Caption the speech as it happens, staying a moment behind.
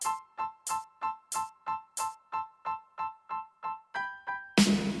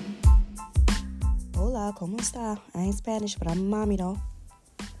Hola, ¿cómo está? I ain't Spanish, but I'm a mommy, though.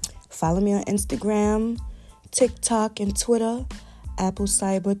 Follow me on Instagram, TikTok, and Twitter. Apple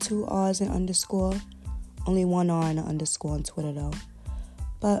Cyber, 2 R's and underscore. Only 1 R and an underscore on Twitter, though.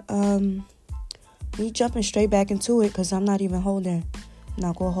 But, we jumping straight back into it because I'm not even holding. I'm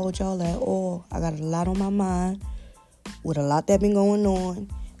not going to hold y'all at all. I got a lot on my mind with a lot that been going on.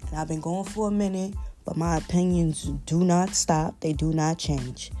 And I've been going for a minute. But my opinions do not stop. They do not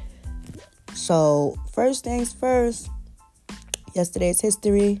change. So, first things first. Yesterday's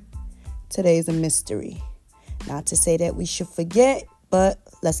history. Today's a mystery. Not to say that we should forget, but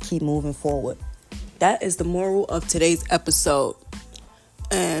let's keep moving forward. That is the moral of today's episode.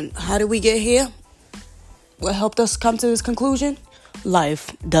 And how did we get here? What helped us come to this conclusion?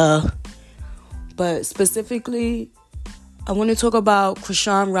 Life. Duh. But specifically, I want to talk about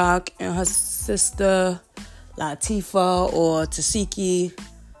Chrisean Rock and her sister Latifah or Tasiki.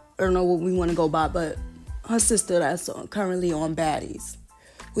 I don't know what we want to go by, but her sister that's currently on Baddies.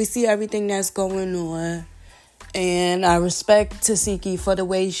 We see everything that's going on, and I respect Tasiki for the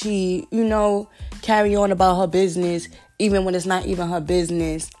way she, carry on about her business, even when it's not even her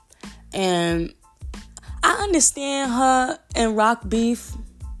business. And I understand her and Rock beef.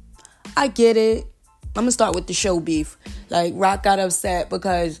 I get it. I'm going to start with the show beef. Like, Rock got upset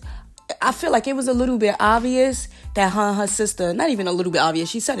because I feel like it was a little bit obvious that her and her sister, not even a little bit obvious,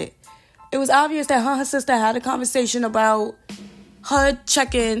 she said it. It was obvious that her and her sister had a conversation about her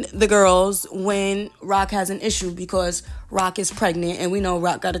checking the girls when Rock has an issue because Rock is pregnant and we know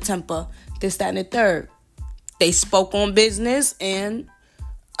Rock got a temper, this, that, and the third. They spoke on business and,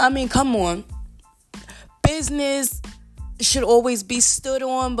 come on. Business should always be stood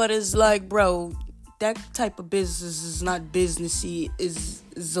on, but it's like, bro, that type of business is not businessy. Is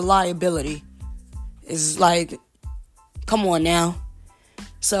a liability. It's like, come on now.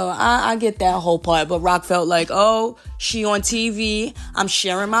 So I get that whole part. But Rock felt like, oh, she on TV. I'm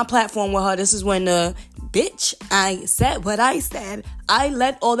sharing my platform with her. This is when I said what I said. I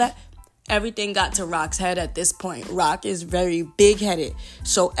let all that. Everything got to Rock's head at this point. Rock is very big-headed.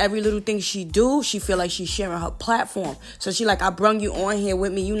 So every little thing she do, she feel like she's sharing her platform. So she like, I brung you on here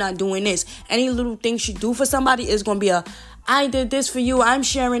with me. You not doing this. Any little thing she do for somebody is going to be I did this for you. I'm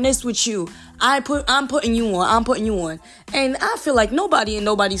sharing this with you. I'm putting you on. I'm putting you on. And I feel like nobody in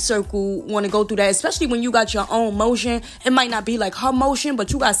nobody's circle want to go through that, especially when you got your own motion. It might not be like her motion,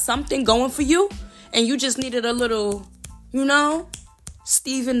 but you got something going for you. And you just needed a little,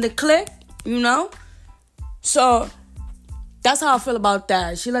 Steven the click. So that's how I feel about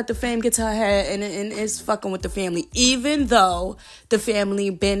that. She let the fame get to her head and it's fucking with the family, even though the family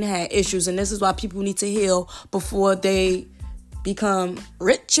been had issues. And this is why people need to heal before they become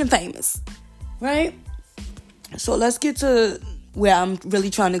rich and famous, right? So let's get to where I'm really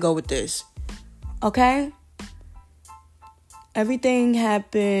trying to go with this, okay? Everything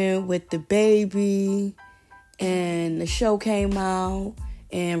happened with the baby and the show came out.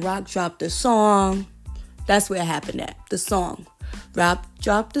 And Rock dropped the song. That's where it happened at. The song. Rock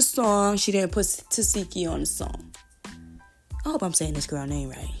dropped the song. She didn't put Tasiki on the song. I hope I'm saying this girl name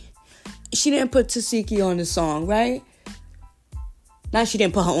right. She didn't put Tasiki on the song, right? Now she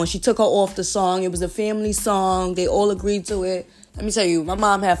didn't put her on. She took her off the song. It was a family song. They all agreed to it. Let me tell you, my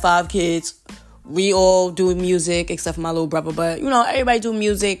mom had 5 kids. We all do music, except for my little brother. But, everybody do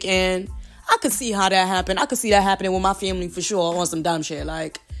music, and I could see how that happened. I could see that happening with my family for sure on some dumb shit.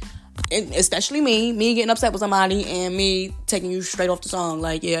 Like, especially me getting upset with somebody and me taking you straight off the song.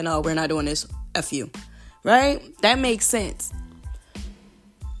 Like, yeah, no, we're not doing this. F you. Right? That makes sense.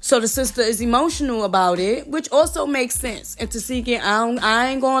 So the sister is emotional about it, which also makes sense. And Tasiki, I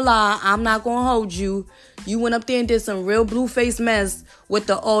ain't gonna lie. I'm not gonna hold you. You went up there and did some real blue-faced mess with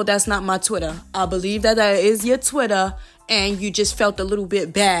that's not my Twitter. I believe that is your Twitter. And you just felt a little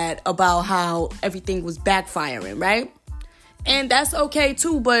bit bad about how everything was backfiring, right? And that's okay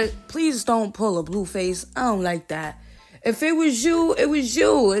too, but please don't pull a blue face. I don't like that. If it was you, it was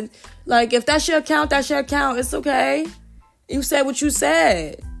you. Like, if that's your account, that's your account. It's okay. You said what you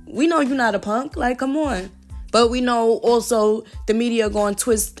said. We know you're not a punk. Like, come on. But we know also the media going to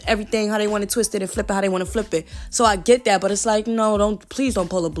twist everything how they want to twist it and flip it how they want to flip it. So I get that, but it's like, no, please don't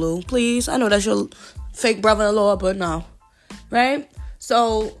pull a blue. Please. I know that's your fake brother-in-law, but no. Right?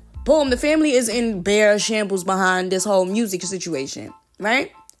 So, boom, the family is in bare shambles behind this whole music situation,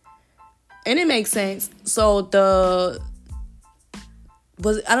 right? And it makes sense. So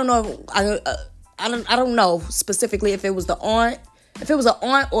I don't know specifically if it was the aunt, if it was an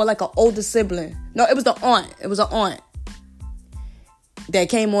aunt or like an older sibling. No, it was the aunt. It was an aunt. that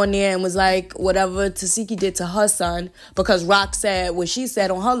came on there and was like, whatever Tasiki did to her son, because Rock said what she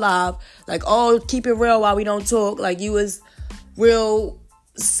said on her live, like, oh, keep it real while we don't talk. Like, you was real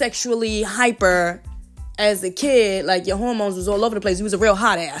sexually hyper as a kid. Like, your hormones was all over the place. You was a real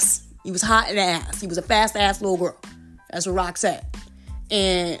hot ass. You was hot in the ass. You was a fast ass little girl. That's what Rock said.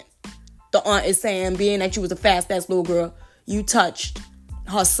 And the aunt is saying, being that you was a fast ass little girl, you touched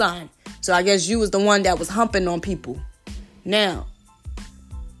her son. So I guess you was the one that was humping on people. Now,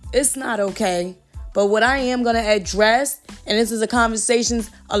 it's not okay. But what I am going to address, and this is a conversation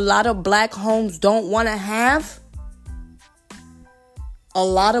a lot of black homes don't want to have. A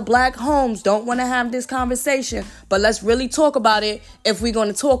lot of black homes don't want to have this conversation. But let's really talk about it if we're going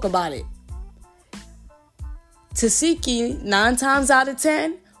to talk about it. Tasiki, 9 times out of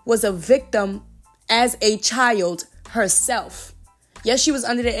 10, was a victim as a child herself. Yes, she was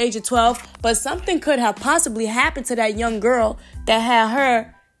under the age of 12, but something could have possibly happened to that young girl that had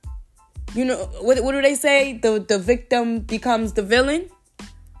her, you know, what do they say? The victim becomes the villain?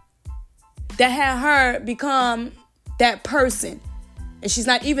 That had her become that person. And she's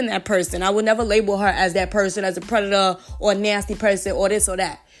not even that person. I would never label her as that person, as a predator or a nasty person or this or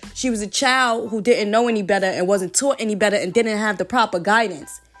that. She was a child who didn't know any better and wasn't taught any better and didn't have the proper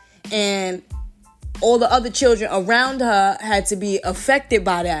guidance. And all the other children around her had to be affected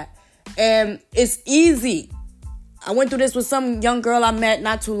by that. And it's easy. I went through this with some young girl I met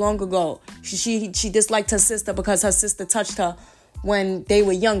not too long ago. She disliked her sister because her sister touched her when they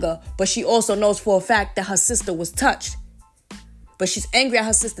were younger. But she also knows for a fact that her sister was touched. But she's angry at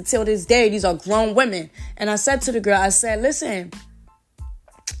her sister till this day. These are grown women. And I said to the girl, I said, listen,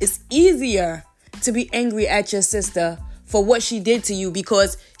 it's easier to be angry at your sister for what she did to you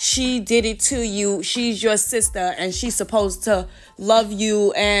because she did it to you. She's your sister and she's supposed to love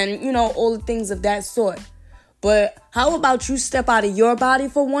you and, you know, all the things of that sort. But how about you step out of your body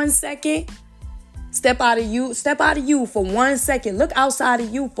for 1 second? Step out of you for 1 second. Look outside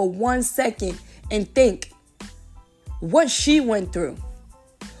of you for 1 second and think what she went through.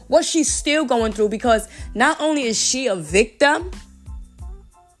 What she's still going through, because not only is she a victim,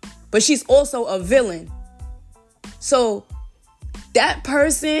 but she's also a villain. So that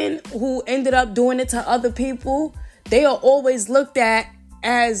person who ended up doing it to other people, they are always looked at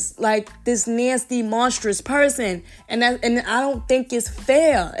as like this nasty, monstrous person. And I don't think it's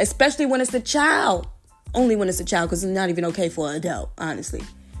fair, especially when it's a child. Only when it's a child, because it's not even okay for an adult, honestly.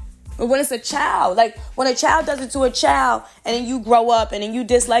 But when it's a child, like when a child does it to a child and then you grow up and then you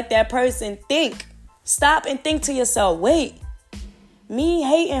dislike that person, stop and think to yourself, wait, me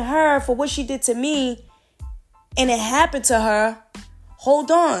hating her for what she did to me and it happened to her,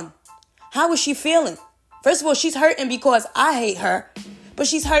 hold on. How is she feeling? First of all, she's hurting because I hate her. But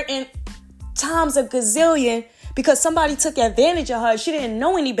she's hurting times a gazillion because somebody took advantage of her. She didn't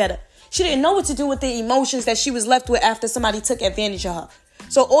know any better. She didn't know what to do with the emotions that she was left with after somebody took advantage of her.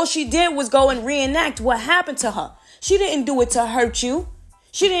 So all she did was go and reenact what happened to her. She didn't do it to hurt you.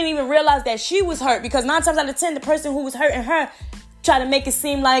 She didn't even realize that she was hurt, because 9 times out of 10, the person who was hurting her tried to make it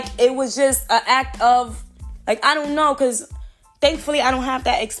seem like it was just an act of, like, I don't know, because thankfully I don't have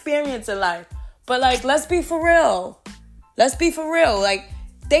that experience in life. But, like, let's be for real. Let's be for real. Like,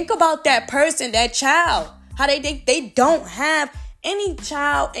 think about that person, that child. How they don't have any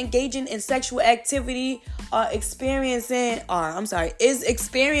child engaging in sexual activity is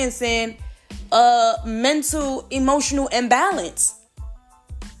experiencing a mental, emotional imbalance.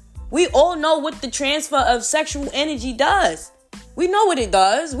 We all know what the transfer of sexual energy does. We know what it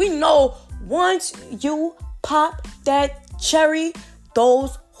does. We know once you pop that cherry,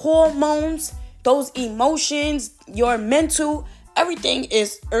 those hormones, those emotions, your mental, everything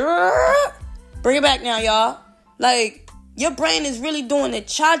is... Bring it back now, y'all. Like, your brain is really doing the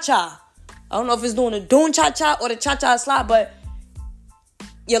cha-cha. I don't know if it's doing the doon cha-cha or the cha-cha slide, but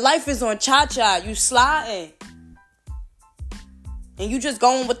your life is on cha-cha. You sliding. And you just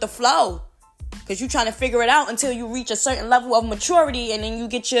going with the flow. Because you trying to figure it out until you reach a certain level of maturity. And then you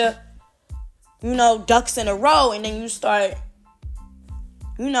get your, ducks in a row. And then you start,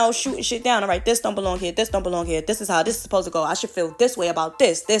 shooting shit down. All right, this don't belong here. This don't belong here. This is how this is supposed to go. I should feel this way about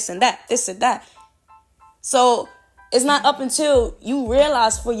this and that, this and that. So it's not up until you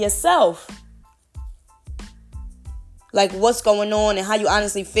realize for yourself, like, what's going on and how you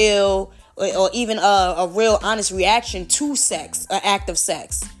honestly feel, or even a real honest reaction to sex, an act of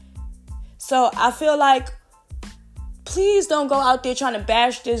sex. So I feel like, please don't go out there trying to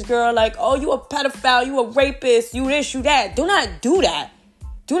bash this girl like, oh, you a pedophile, you a rapist, you this, you that. Do not do that.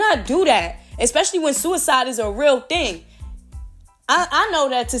 Do not do that. Especially when suicide is a real thing. I know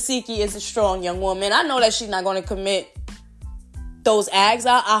that Tasiki is a strong young woman. I know that she's not going to commit those acts.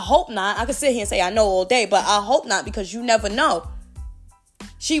 I hope not. I could sit here and say I know all day, but I hope not, because you never know.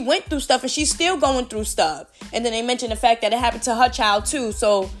 She went through stuff and she's still going through stuff. And then they mentioned the fact that it happened to her child too.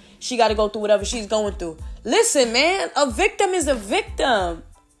 So she got to go through whatever she's going through. Listen, man, a victim is a victim.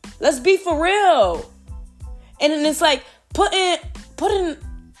 Let's be for real. And then it's like putting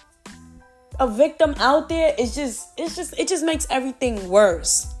a victim out there, it just makes everything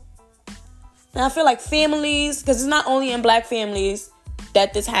worse. And I feel like families, because it's not only in black families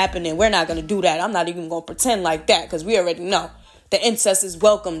that this happening. We're not going to do that. I'm not even going to pretend like that, because we already know the incest is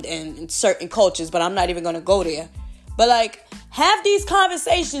welcomed in certain cultures, but I'm not even going to go there. But like, have these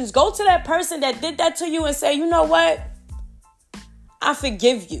conversations. Go to that person that did that to you and say, you know what? I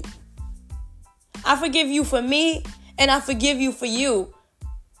forgive you. I forgive you for me, and I forgive you for you.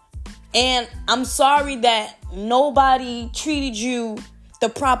 And I'm sorry that nobody treated you the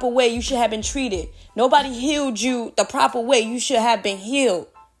proper way you should have been treated. Nobody healed you the proper way you should have been healed.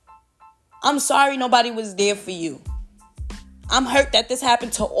 I'm sorry nobody was there for you. I'm hurt that this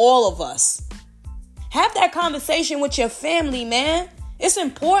happened to all of us. Have that conversation with your family, man. It's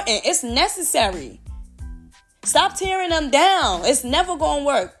important. It's necessary. Stop tearing them down. It's never going to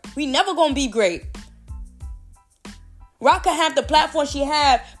work. We never going to be great. Rock can have the platform she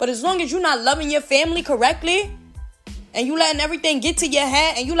have, but as long as you're not loving your family correctly, and you letting everything get to your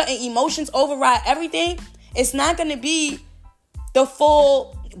head, and you letting emotions override everything, it's not going to be the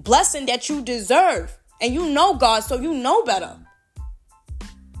full blessing that you deserve. And you know God, so you know better.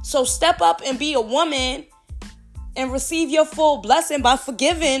 So step up and be a woman and receive your full blessing by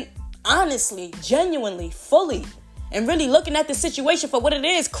forgiving honestly, genuinely, fully, and really looking at the situation for what it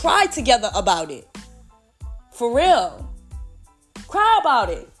is. Cry together about it. For real. Cry about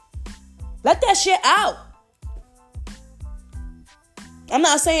it. Let that shit out. I'm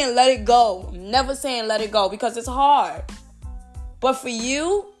not saying let it go. I'm never saying let it go, because it's hard. But for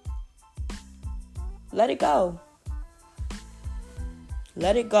you, let it go.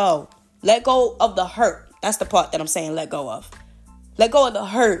 Let it go. Let go of the hurt. That's the part that I'm saying let go of. Let go of the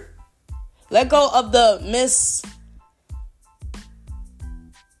hurt. Let go of the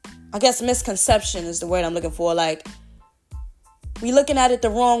misconception is the word I'm looking for. Like, we looking at it the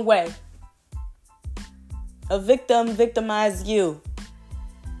wrong way. A victim victimized you.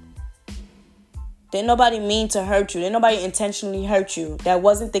 Didn't nobody mean to hurt you. Didn't nobody intentionally hurt you. That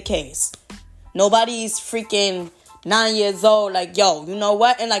wasn't the case. Nobody's freaking 9 years old like, yo, you know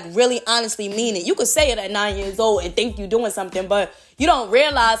what? And like really honestly mean it. You could say it at 9 years old and think you're doing something, but you don't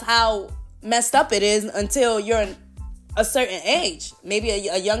realize how messed up it is until you're a certain age. Maybe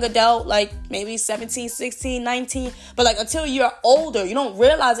a young adult, like maybe 17, 16, 19. But like until you're older, you don't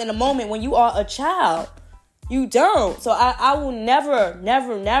realize in the moment when you are a child. You don't. So I will never,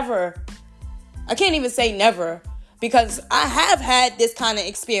 I can't even say never, because I have had this kind of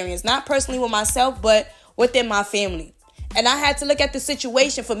experience, not personally with myself, but within my family. And I had to look at the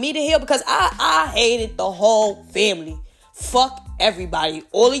situation for me to heal, because I hated the whole family. Fuck everybody.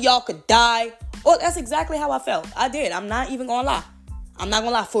 All of y'all could die. Oh, that's exactly how I felt. I did. I'm not even gonna lie. I'm not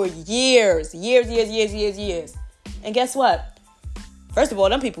gonna lie. For years. And guess what? First of all,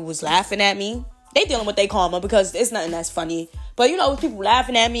 them people was laughing at me. They dealing with their karma, because it's nothing that's funny. But you know, people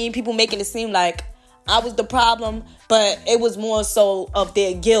laughing at me, people making it seem like I was the problem, but it was more so of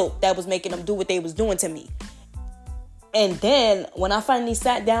their guilt that was making them do what they was doing to me. And then when I finally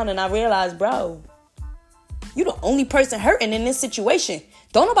sat down and I realized, bro, you the only person hurting in this situation.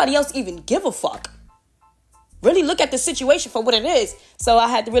 Don't nobody else even give a fuck. Really look at the situation for what it is. So I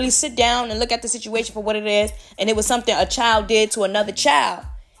had to really sit down and look at the situation for what it is. And it was something a child did to another child.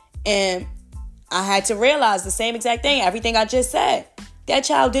 And I had to realize the same exact thing, everything I just said. That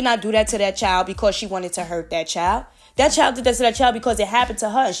child did not do that to that child because she wanted to hurt that child. That child did that to that child because it happened to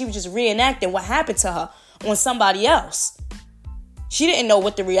her, and she was just reenacting what happened to her on somebody else. She didn't know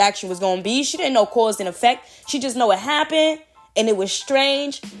what the reaction was going to be. She didn't know cause and effect. She just know it happened, and it was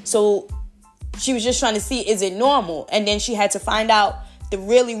strange. So she was just trying to see, is it normal? And then she had to find out the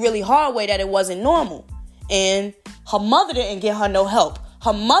really, really hard way that it wasn't normal. And her mother didn't get her no help.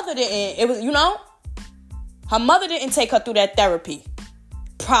 Her mother didn't, her mother didn't take her through that therapy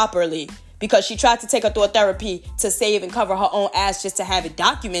properly, because she tried to take her through a therapy to save and cover her own ass just to have it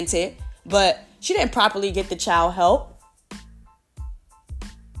documented. But she didn't properly get the child help.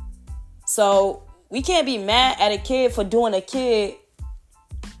 So we can't be mad at a kid for doing a kid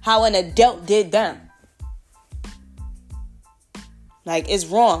how an adult did them. Like, it's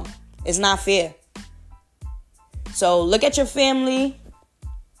wrong. It's not fair. So look at your family.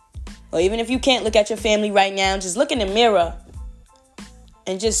 Or even if you can't look at your family right now, just look in the mirror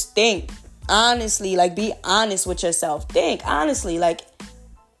and just think, Honestly, like, be honest with yourself. Think honestly, like,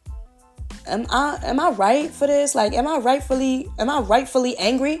 am I right for this? Like, am I rightfully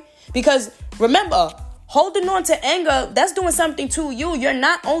angry? Because remember, holding on to anger, that's doing something to you. You're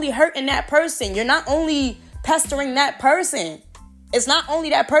not only hurting that person, you're not only pestering that person. It's not only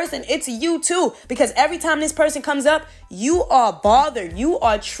that person, it's you too. Because every time this person comes up, you are bothered, you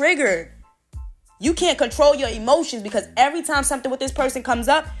are triggered. You can't control your emotions because every time something with this person comes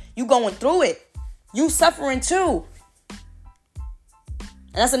up, you going through it. You suffering too.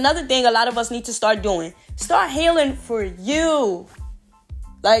 And that's another thing a lot of us need to start doing. Start healing for you.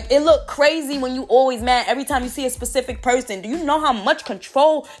 Like, it look crazy when you always mad every time you see a specific person. Do you know how much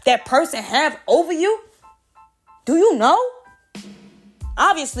control that person have over you? Do you know?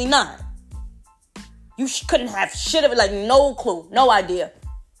 Obviously not. You couldn't have shit of it, like, no clue, no idea.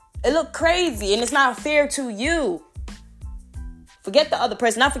 It look crazy and it's not fair to you. Forget the other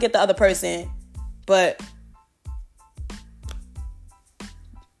person. Not forget the other person, but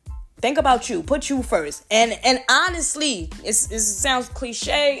think about you. Put you first. And honestly, it sounds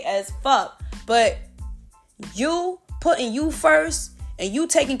cliche as fuck, but you putting you first and you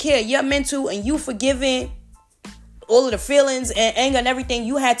taking care of your mental and you forgiving all of the feelings and anger and everything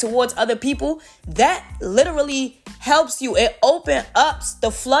you had towards other people, that literally helps you. It opens up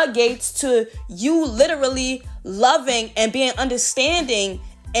the floodgates to you literally loving and being understanding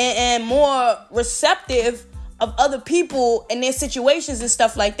and more receptive of other people and their situations and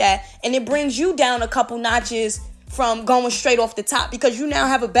stuff like that. And it brings you down a couple notches from going straight off the top because you now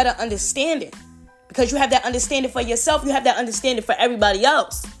have a better understanding. Because you have that understanding for yourself, you have that understanding for everybody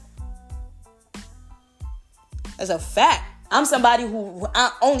else. That's a fact. I'm somebody who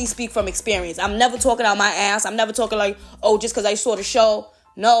I only speak from experience. I'm never talking out my ass. I'm never talking like, oh, just because I saw the show.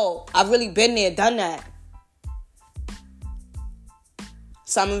 No, I've really been there, done that.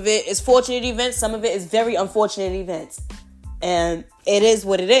 Some of it is fortunate events. Some of it is very unfortunate events. And it is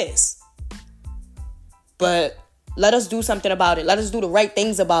what it is. But let us do something about it. Let us do the right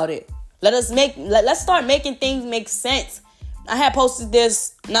things about it. Let's start making things make sense. I had posted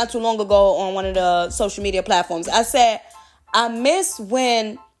this not too long ago on one of the social media platforms. I said, I miss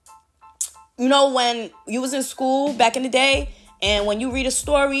when you was in school back in the day and when you read a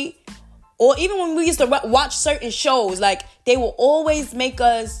story, or even when we used to watch certain shows, like, they will always make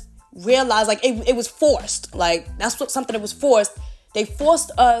us realize, like, it was forced. Like, something that was forced. They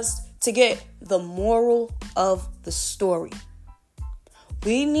forced us to get the moral of the story.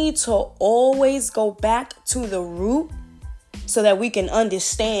 We need to always go back to the root so that we can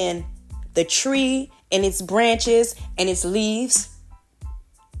understand the tree and its branches and its leaves.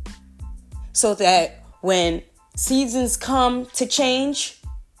 So that when seasons come to change,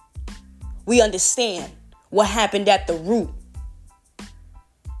 we understand what happened at the root.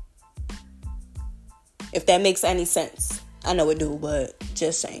 If that makes any sense. I know it do, but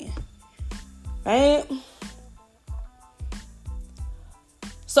just saying. Right?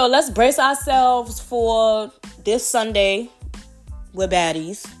 So let's brace ourselves for this Sunday with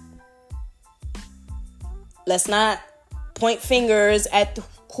baddies. Let's not point fingers at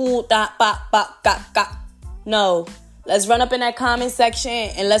who got. No. Let's run up in that comment section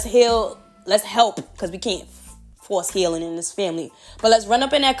and let's heal. Let's help, because we can't force healing in this family. But let's run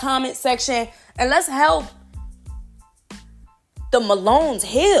up in that comment section and let's help the Malones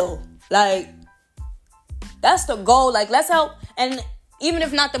heal. Like, that's the goal. Like, let's help. And even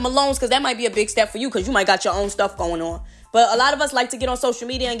if not the Malones, because that might be a big step for you, because you might got your own stuff going on. But a lot of us like to get on social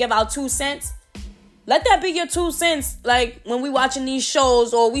media and give our 2 cents. Let that be your 2 cents. Like, when we watching these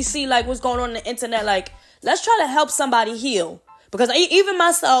shows or we see, like, what's going on the internet, like, let's try to help somebody heal. Because even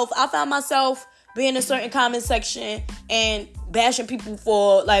myself, I found myself being in a certain comment section and bashing people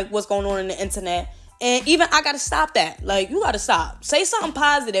for, like, what's going on the internet. And even I got to stop that. Like, you got to stop. Say something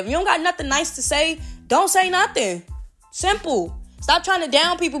positive. You don't got nothing nice to say, don't say nothing. Simple. Stop trying to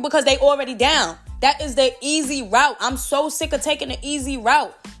down people because they already down. That is the easy route. I'm so sick of taking the easy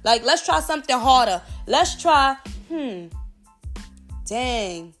route. Like, let's try something harder. Let's try,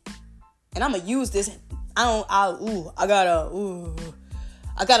 dang. And I'm going to use this. I got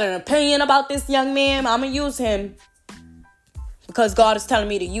an opinion about this young man. I'm going to use him because God is telling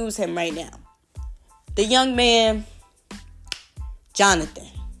me to use him right now. The young man, Jonathan.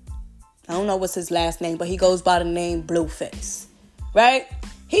 I don't know what's his last name, but he goes by the name Blueface. Right?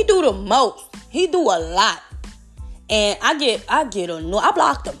 He do the most. He do a lot. And I get annoyed. I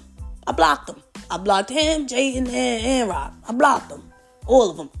blocked him. I blocked him, Jaden, and Rob. I blocked them. All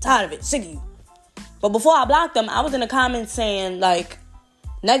of them. Tired of it. Sick of you. But before I blocked them, I was in the comments saying, like,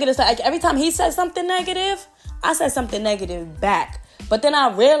 negative stuff. Like, every time he said something negative, I said something negative back. But then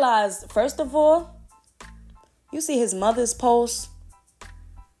I realized, first of all, you see his mother's post.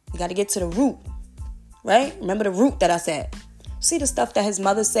 You got to get to the root, right? Remember the root that I said. See the stuff that his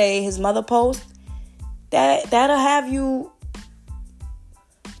mother say, his mother post? That'll have you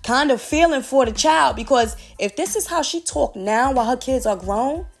kind of feeling for the child. Because if this is how she talk now while her kids are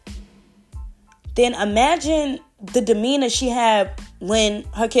grown, then imagine the demeanor she had when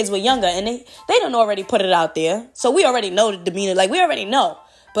her kids were younger. And they done already put it out there. So we already know the demeanor. Like, we already know.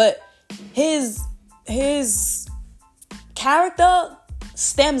 But his character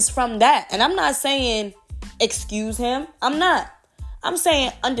stems from that. And I'm not saying excuse him. I'm not. I'm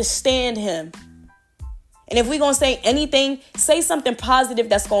saying understand him. And if we're going to say anything, say something positive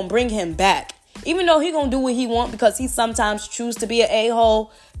that's going to bring him back. Even though he going to do what he want because he sometimes choose to be an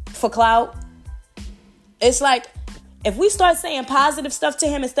a-hole for clout. It's like, if we start saying positive stuff to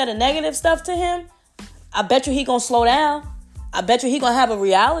him instead of negative stuff to him, I bet you he going to slow down. I bet you he going to have a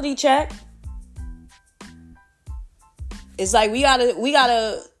reality check. It's like we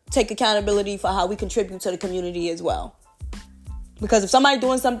gotta take accountability for how we contribute to the community as well. Because if somebody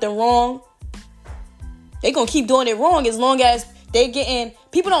doing something wrong, they gonna keep doing it wrong as long as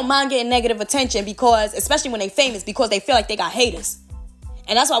people don't mind getting negative attention, because, especially when they famous, because they feel like they got haters.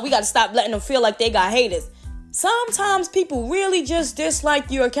 And that's why we gotta stop letting them feel like they got haters. Sometimes people really just dislike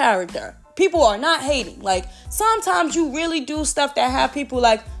your character. People are not hating. Like, sometimes you really do stuff that have people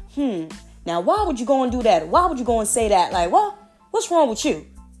like, now why would you go and do that? Why would you go and say that? Like, what's wrong with you?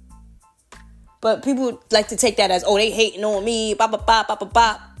 But people like to take that as, oh, they hating on me, bop, bop, bop, bop, bop,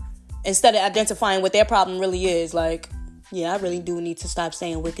 bop. Instead of identifying what their problem really is. Like, yeah, I really do need to stop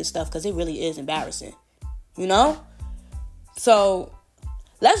saying wicked stuff because it really is embarrassing. You know? So,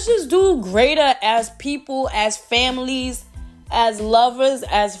 let's just do greater as people, as families, as lovers,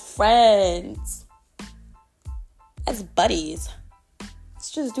 as friends, as buddies.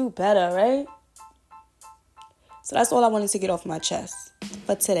 Let's just do better, right? So that's all I wanted to get off my chest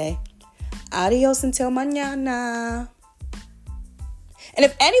for today. Adios until mañana. And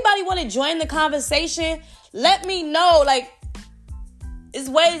if anybody want to join the conversation, let me know. Like, there's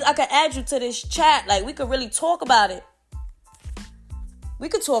ways I could add you to this chat. Like, we could really talk about it. We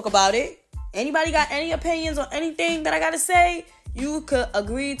could talk about it. Anybody got any opinions on anything that I got to say? You could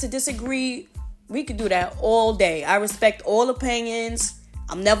agree to disagree. We could do that all day. I respect all opinions.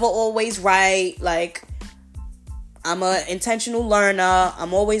 I'm never always right. Like, I'm an intentional learner.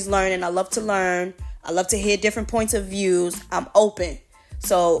 I'm always learning. I love to learn. I love to hear different points of views. I'm open.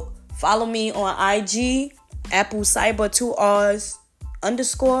 So follow me on IG, Apple Cyber 2Rs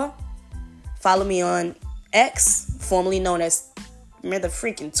 _ Follow me on X, formerly known as the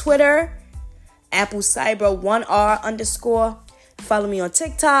freaking Twitter, Apple Cyber 1R _ Follow me on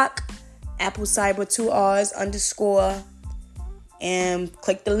TikTok, Apple Cyber 2Rs _ And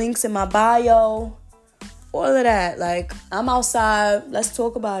click the links in my bio. All of that. Like, I'm outside. Let's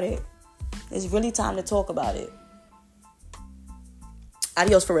talk about it. It's really time to talk about it.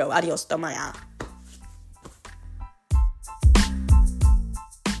 Adios for real. Adios. Tamayan.